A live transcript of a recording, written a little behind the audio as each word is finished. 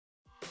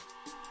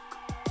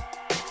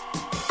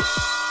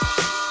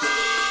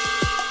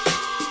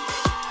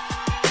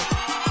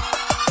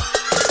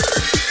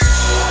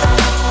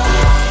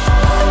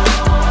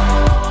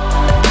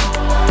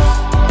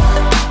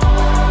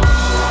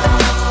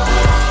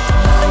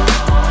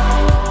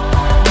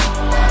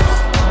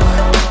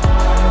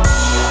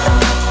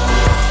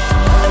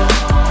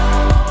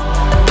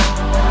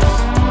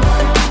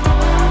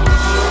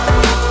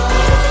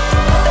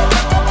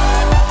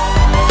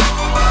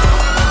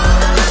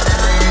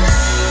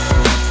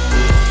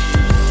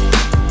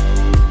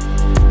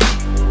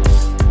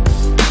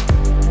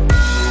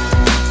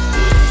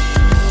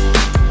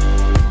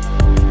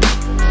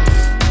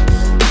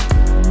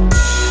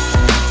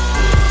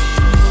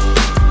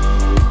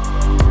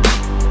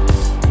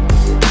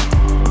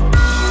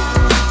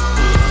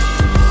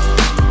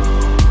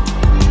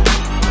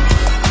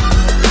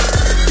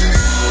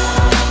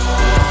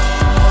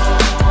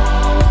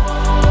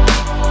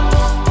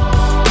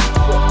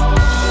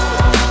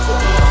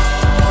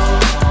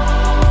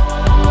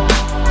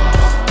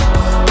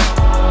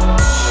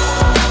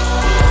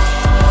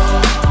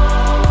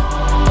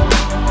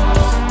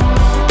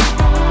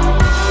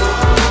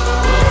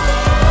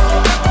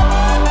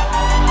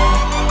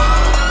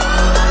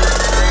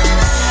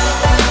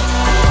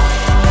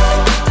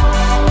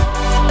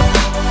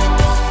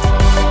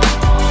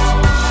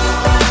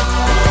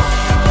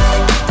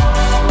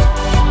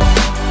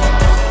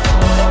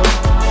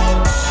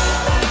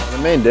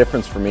main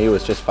difference for me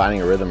was just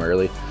finding a rhythm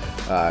early.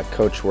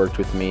 Coach worked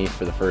with me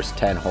for the first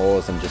 10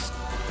 holes and just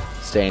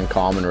staying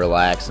calm and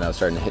relaxed, and I was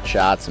starting to hit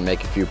shots and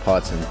make a few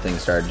putts, and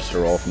things started just to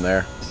roll from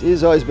there.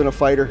 He's always been a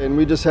fighter, and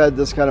we just had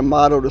this kind of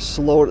motto to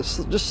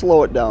just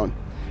slow it down.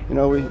 You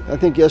know, I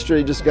think yesterday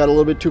he just got a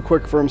little bit too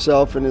quick for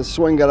himself, and his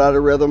swing got out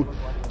of rhythm.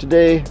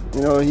 Today,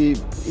 you know, he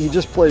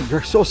just played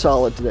so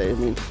solid today. I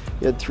mean,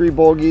 he had 3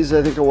 bogeys,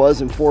 I think it was,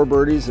 and 4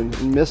 birdies,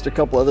 and missed a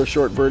couple other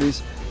short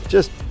birdies.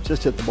 Just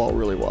hit the ball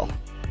really well.